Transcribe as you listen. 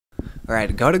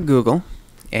Alright, go to Google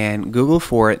and Google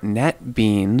for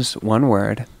NetBeans, one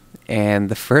word, and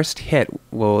the first hit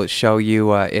will show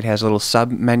you, it has a little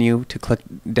sub-menu to click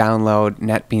download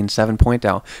NetBeans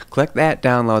 7.0. Click that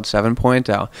download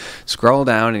 7.0, scroll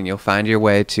down and you'll find your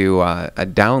way to a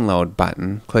download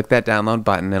button. Click that download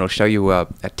button, it'll show you a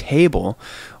table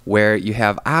where you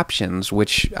have options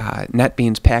which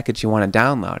NetBeans package you want to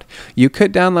download. You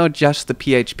could download just the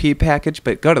PHP package,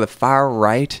 but go to the far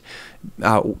right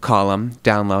column,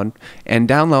 download, and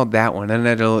download that one,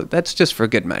 and that's just for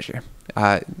good measure.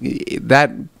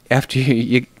 That after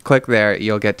you click there,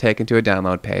 you'll get taken to a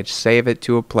download page. Save it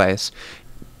to a place.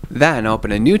 Then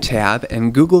open a new tab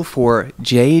and Google for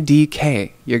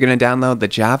JDK. You're going to download the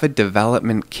Java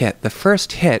Development Kit. The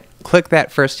first hit, click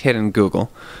that first hit in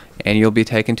Google, and you'll be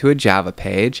taken to a Java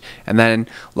page. And then,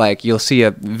 you'll see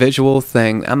a visual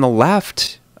thing on the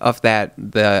left of that,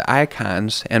 the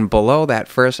icons, and below that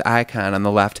first icon on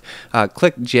the left,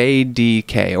 click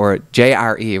JDK, or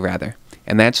JRE rather,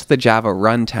 and that's the Java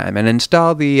runtime, and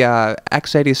install the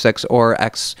x86 or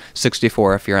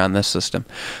x64 if you're on this system.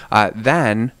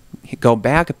 Then go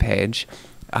back a page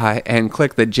and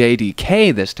click the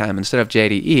JDK this time instead of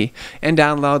JDE, and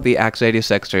download the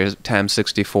x86 or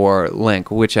x64 link,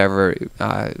 whichever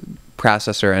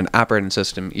processor and operating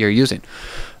system you're using.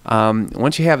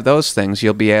 Once you have those things,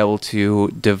 you'll be able to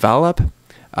develop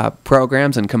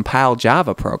programs and compile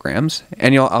Java programs,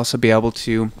 and you'll also be able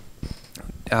to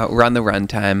run the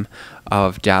runtime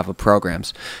of Java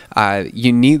programs.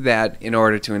 You need that in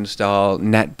order to install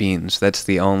NetBeans. That's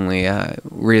the only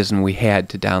reason we had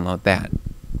to download that.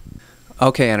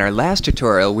 Okay, in our last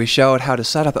tutorial we showed how to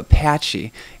set up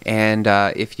Apache, and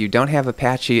if you don't have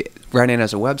Apache running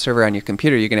as a web server on your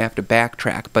computer, you're going to have to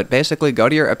backtrack. But basically, go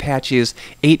to your Apache's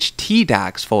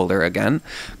htdocs folder again,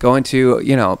 go into,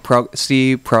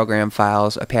 C program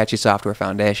files, Apache Software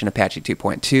Foundation, Apache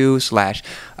 2.2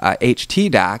 /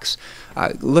 htdocs,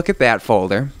 look at that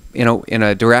folder, in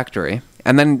a directory,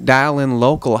 and then dial in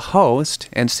localhost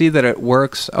and see that it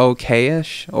works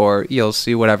okay-ish, or you'll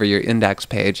see whatever your index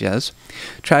page is.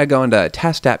 Try going to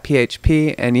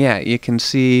test.php, and yeah, you can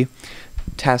see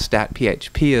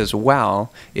test.php as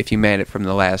well if you made it from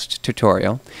the last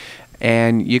tutorial.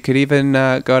 And you could even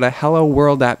go to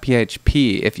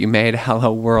hello-world.php if you made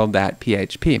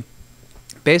hello-world.php.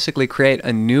 Basically create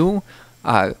a new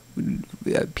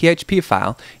PHP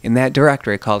file in that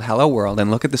directory called Hello World, and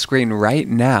look at the screen right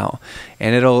now,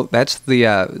 and that's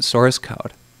the source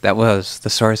code. That was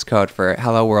the source code for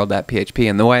hello world.php.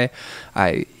 And the way,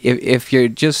 if you're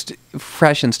just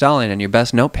fresh installing and your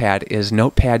best notepad is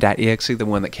notepad.exe, the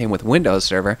one that came with Windows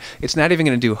Server, it's not even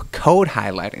going to do code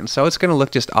highlighting, so it's going to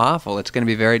look just awful. It's going to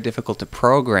be very difficult to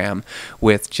program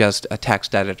with just a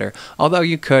text editor, although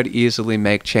you could easily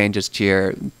make changes to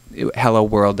your hello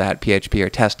world.php or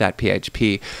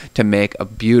test.php to make a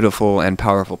beautiful and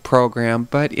powerful program,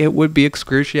 but it would be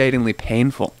excruciatingly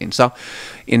painful. And so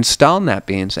install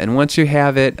NetBeans, and once you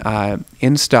have it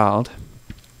installed,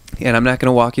 and I'm not going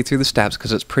to walk you through the steps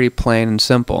because it's pretty plain and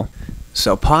simple,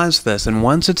 so pause this, and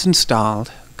once it's installed,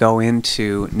 go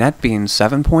into NetBeans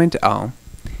 7.0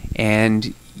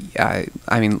 and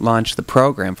launch the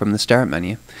program from the start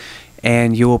menu,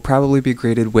 and you will probably be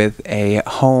greeted with a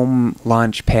home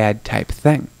launchpad type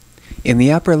thing. In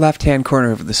the upper left-hand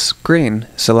corner of the screen,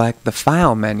 select the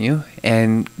File menu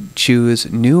and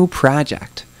choose New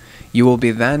Project. You will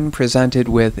be then presented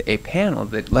with a panel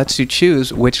that lets you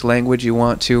choose which language you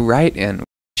want to write in.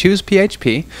 Choose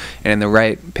PHP, and in the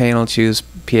right panel choose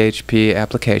PHP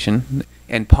application,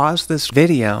 and pause this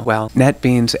video while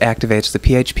NetBeans activates the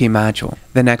PHP module.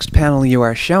 The next panel you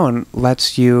are shown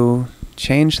lets you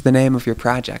change the name of your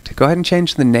project. Go ahead and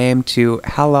change the name to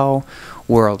Hello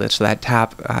World. It's that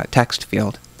top text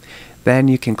field. Then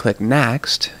you can click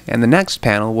Next, and the next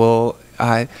panel will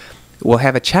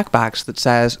have a checkbox that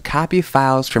says Copy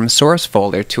Files from Source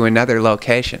Folder to Another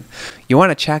Location. You want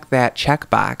to check that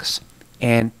checkbox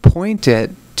and point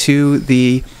it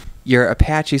to your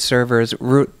Apache server's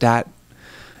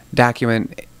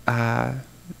root.document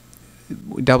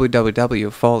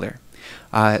www folder.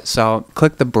 So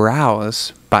click the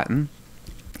Browse button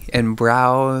and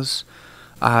browse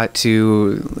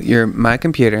to My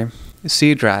Computer,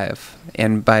 C drive,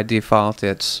 and by default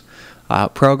it's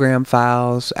program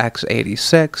files,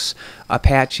 x86,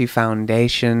 Apache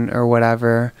Foundation or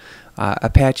whatever,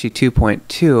 Apache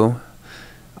 2.2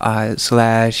 /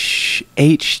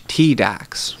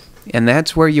 htdocs. And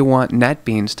that's where you want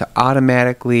NetBeans to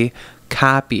automatically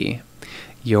copy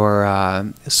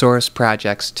your source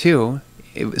projects to,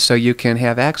 so you can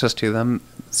have access to them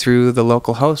through the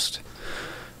local host.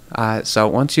 So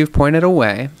once you've pointed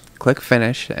away, click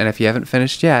finish, and if you haven't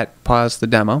finished yet, pause the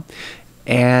demo,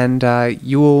 and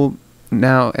you will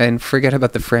now, and forget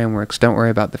about the frameworks, don't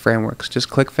worry about the frameworks, just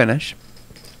click finish,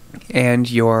 and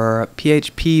your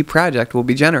PHP project will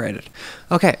be generated.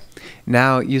 Okay,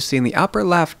 now you see in the upper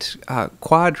left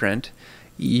quadrant,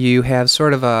 you have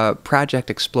sort of a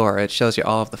project explorer. It shows you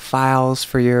all of the files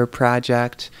for your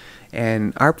project,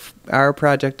 and our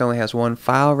project only has one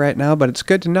file right now, but it's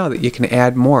good to know that you can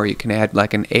add more. You can add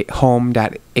like an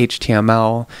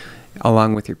home.html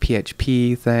along with your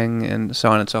PHP thing, and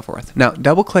so on and so forth. Now,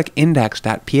 double-click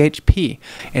index.php,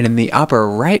 and in the upper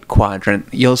right quadrant,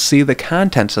 you'll see the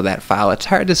contents of that file. It's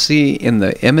hard to see in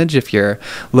the image if you're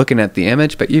looking at the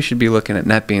image, but you should be looking at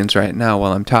NetBeans right now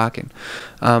while I'm talking.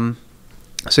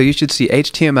 So you should see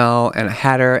HTML and a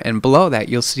header, and below that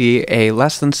you'll see a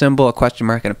less than symbol, a question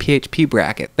mark, and a PHP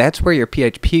bracket. That's where your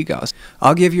PHP goes.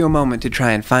 I'll give you a moment to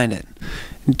try and find it.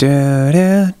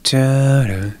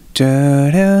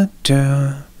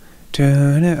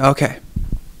 Okay.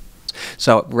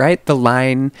 So write the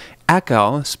line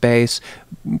echo space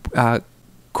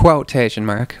quotation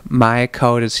mark, my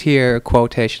code is here,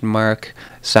 quotation mark,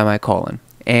 semicolon,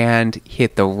 and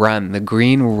hit the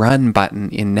green run button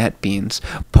in NetBeans.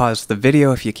 Pause the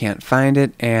video if you can't find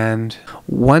it, and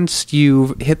once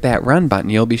you hit that run button,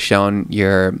 you'll be shown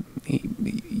your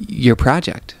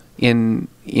project in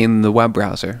the web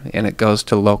browser, and it goes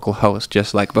to localhost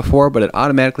just like before, but it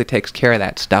automatically takes care of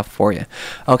that stuff for you.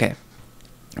 Okay,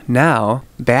 now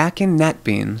back in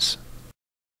NetBeans,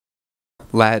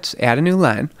 let's add a new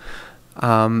line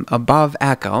above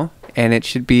echo, and it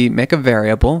should be, make a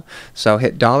variable, so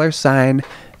hit $,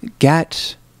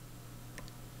 get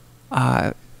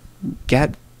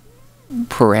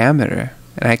parameter,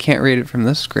 and I can't read it from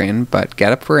this screen, but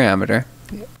get a parameter,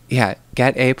 yeah,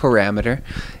 get a parameter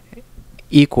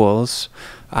equals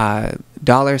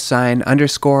 $,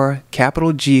 underscore,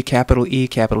 capital G, capital E,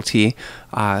 capital T,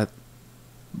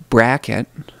 bracket,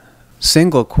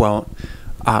 single quote,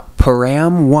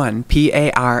 param1,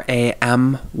 P-A-R-A-M-1,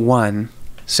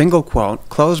 single quote,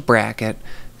 close bracket,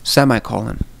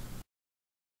 semicolon.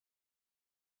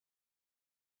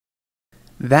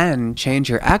 Then change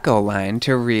your echo line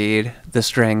to read the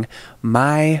string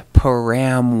my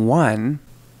param1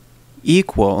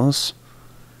 equals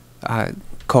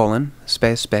colon,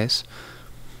 space, space,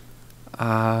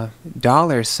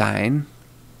 $,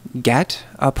 get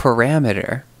a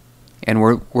parameter, and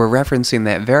we're referencing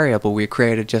that variable we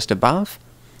created just above,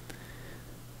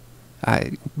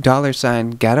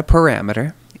 $, get a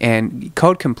parameter, and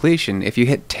code completion, if you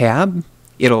hit tab,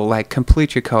 it'll like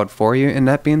complete your code for you in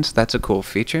NetBeans. That's a cool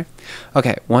feature.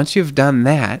 Okay, once you've done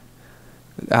that,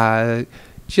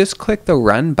 just click the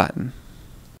run button,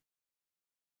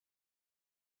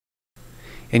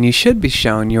 and you should be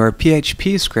shown your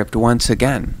PHP script once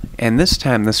again. And this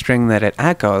time the string that it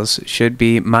echoes should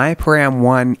be my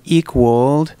param1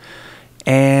 equaled,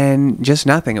 and just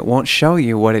nothing. It won't show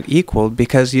you what it equaled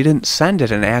because you didn't send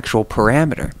it an actual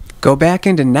parameter. Go back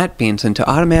into NetBeans, and to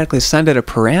automatically send it a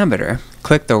parameter,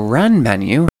 click the Run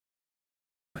menu,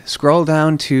 scroll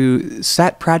down to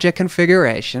Set Project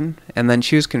Configuration, and then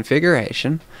choose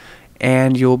Configuration,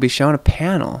 and you will be shown a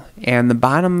panel, and the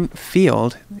bottom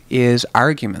field is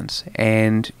arguments,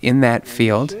 and in that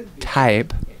field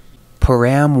type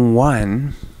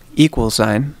param1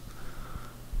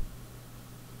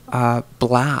 =,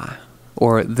 blah,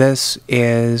 or this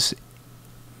is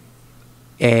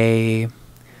a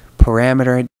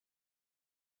parameter.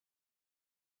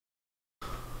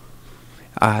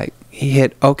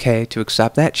 Hit OK to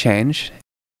accept that change,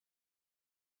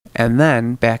 and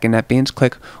then back in NetBeans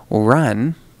click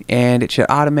Run, and it should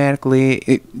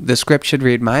automatically, the script should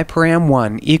read my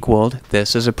param1 equaled,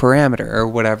 this is a parameter, or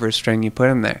whatever string you put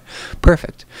in there.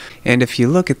 Perfect. And if you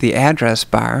look at the address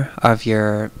bar of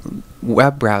your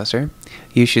web browser,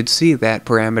 you should see that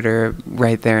parameter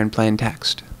right there in plain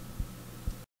text.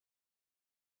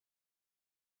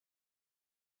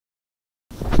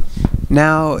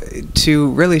 Now,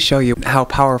 to really show you how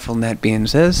powerful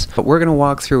NetBeans is, we're going to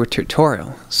walk through a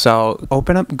tutorial. So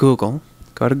open up Google,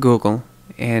 go to Google,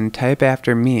 and type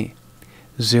after me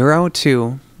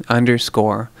 02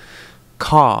 underscore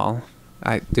call,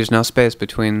 there's no space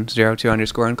between 02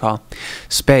 underscore and call,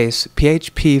 space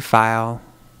PHP file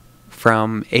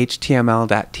from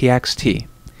html.txt.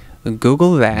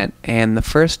 Google that, and the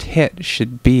first hit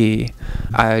should be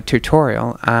a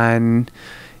tutorial on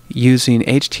using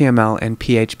HTML and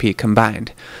PHP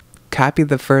combined. Copy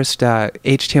the first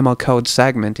HTML code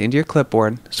segment into your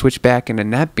clipboard, switch back into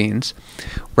NetBeans,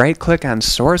 right-click on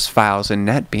Source Files in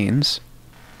NetBeans,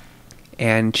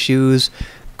 and choose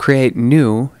create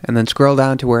new, and then scroll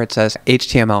down to where it says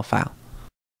HTML file.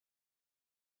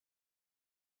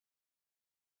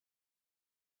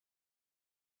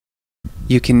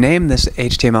 You can name this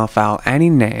HTML file any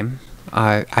name.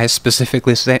 I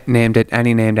specifically named it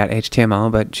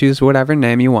anyname.html, but choose whatever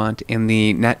name you want in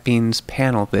the NetBeans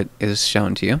panel that is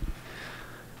shown to you.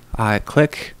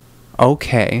 Click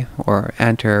OK or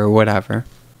Enter or whatever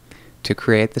to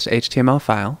create this HTML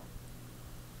file.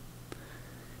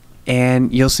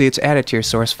 And you'll see it's added to your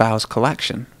source files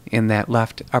collection in that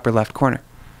upper left corner.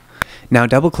 Now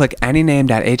double-click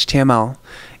anyname.html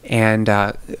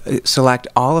and select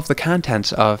all of the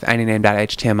contents of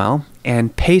anyname.html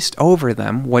and paste over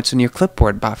them what's in your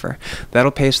clipboard buffer.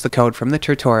 That'll paste the code from the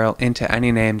tutorial into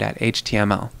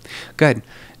anyname.html. Good.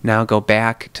 Now go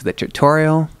back to the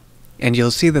tutorial, and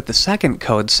you'll see that the second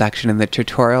code section in the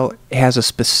tutorial has a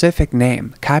specific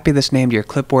name. Copy this name to your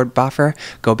clipboard buffer,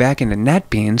 go back into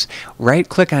NetBeans,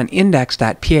 right-click on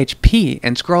index.php,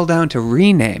 and scroll down to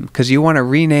rename, because you want to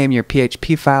rename your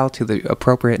PHP file to the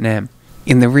appropriate name.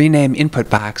 In the rename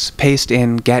input box, paste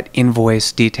in get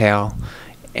invoice detail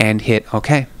and hit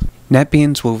OK.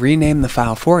 NetBeans will rename the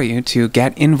file for you to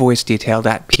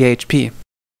getinvoicedetail.php.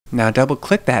 Now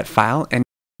double-click that file and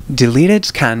delete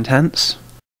its contents,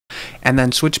 and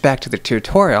then switch back to the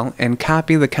tutorial and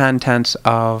copy the contents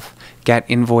of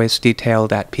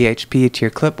getinvoicedetail.php to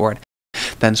your clipboard.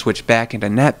 Then switch back into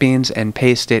NetBeans and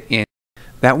paste it in.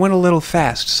 That went a little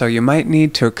fast, so you might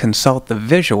need to consult the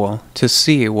visual to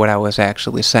see what I was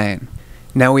actually saying.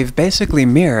 Now we've basically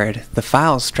mirrored the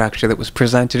file structure that was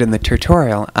presented in the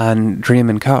tutorial on Dream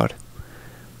and Code.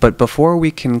 But before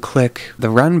we can click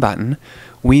the Run button,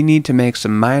 we need to make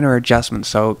some minor adjustments.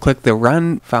 So click the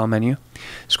Run file menu,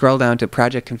 scroll down to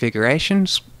Project Configuration,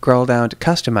 scroll down to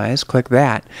Customize, click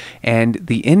that, and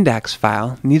the index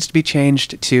file needs to be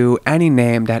changed to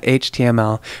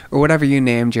anyname.html or whatever you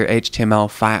named your HTML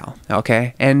file,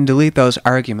 okay? And delete those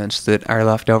arguments that are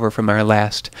left over from our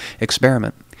last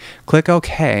experiment. Click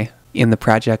OK in the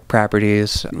Project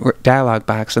Properties dialog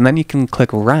box, and then you can click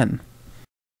Run.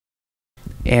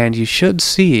 And you should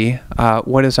see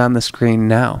what is on the screen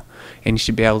now. And you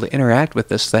should be able to interact with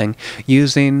this thing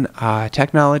using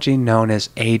technology known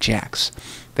as Ajax.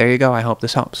 There you go. I hope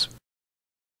this helps.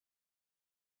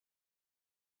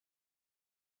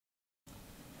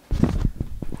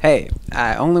 Hey,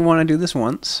 I only want to do this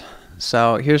once,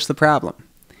 so here's the problem.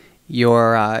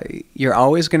 You're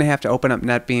always going to have to open up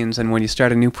NetBeans, and when you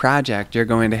start a new project, you're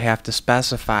going to have to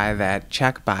specify that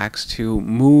checkbox to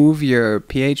move your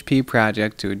PHP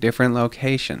project to a different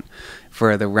location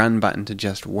for the Run button to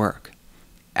just work.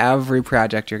 Every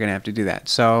project you're going to have to do that.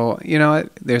 So, you know what?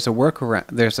 There's a workaround.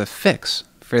 There's a fix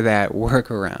for that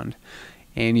workaround.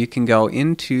 And you can go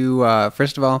into,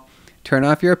 first of all, turn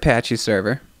off your Apache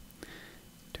server.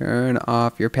 Turn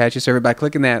off your Apache server by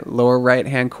clicking that lower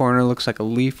right-hand corner. Looks like a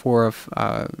leaf or a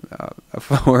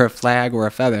flag or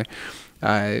a feather.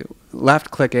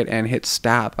 Left-click it and hit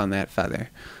stop on that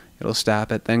feather. It'll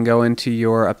stop it. Then go into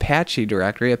your Apache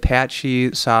directory,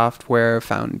 Apache Software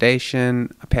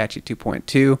Foundation, Apache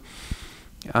 2.2.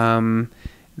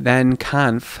 Then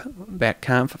conf, that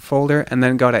conf folder, and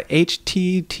then go to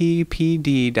httpd.conf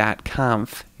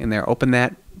in there. Open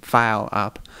that file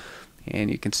up.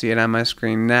 And you can see it on my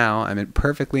screen now. I'm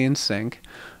perfectly in sync.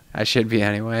 I should be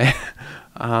anyway.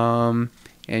 And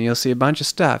you'll see a bunch of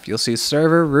stuff. You'll see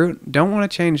server root. Don't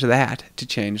want to change that to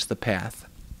change the path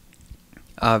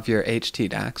of your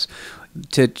htdocs.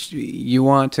 You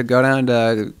want to go down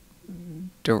to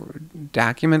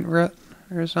document root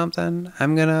or something.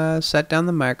 I'm going to set down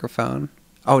the microphone.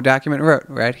 Oh, document root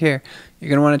right here. You're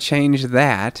going to want to change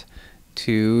that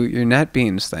to your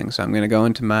NetBeans thing. So I'm going to go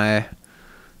into my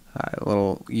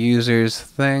little users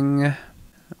thing.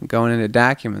 I'm going into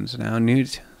documents now,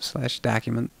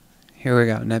 new/document. Here we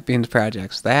go, NetBeans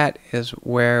projects. That is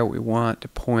where we want to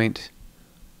point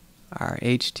our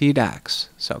htdocs.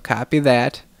 So copy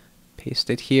that, paste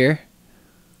it here,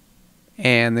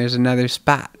 and there's another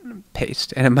spot,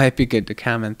 paste. And it might be good to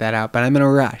comment that out, but I'm in a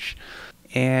rush.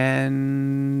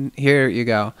 And here you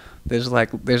go. There's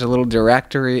a little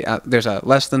directory, there's a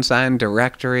less than sign,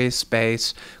 directory,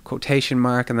 space, quotation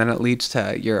mark, and then it leads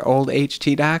to your old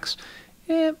htdocs.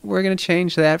 We're going to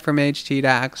change that from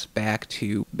htdocs back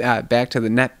to the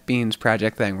NetBeans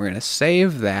project thing. We're going to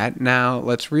save that. Now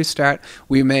let's restart.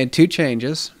 We made two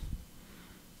changes.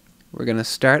 We're going to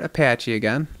start Apache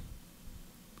again.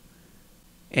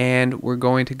 And we're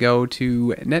going to go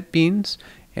to NetBeans.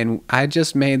 And I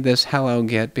just made this hello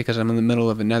git because I'm in the middle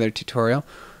of another tutorial.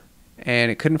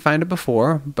 And it couldn't find it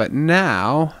before, but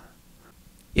now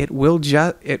it will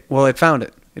it found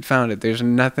it. It found it. There's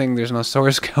nothing, there's no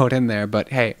source code in there, but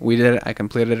hey, we did it. I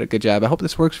completed it. Good job. I hope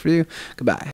this works for you. Goodbye.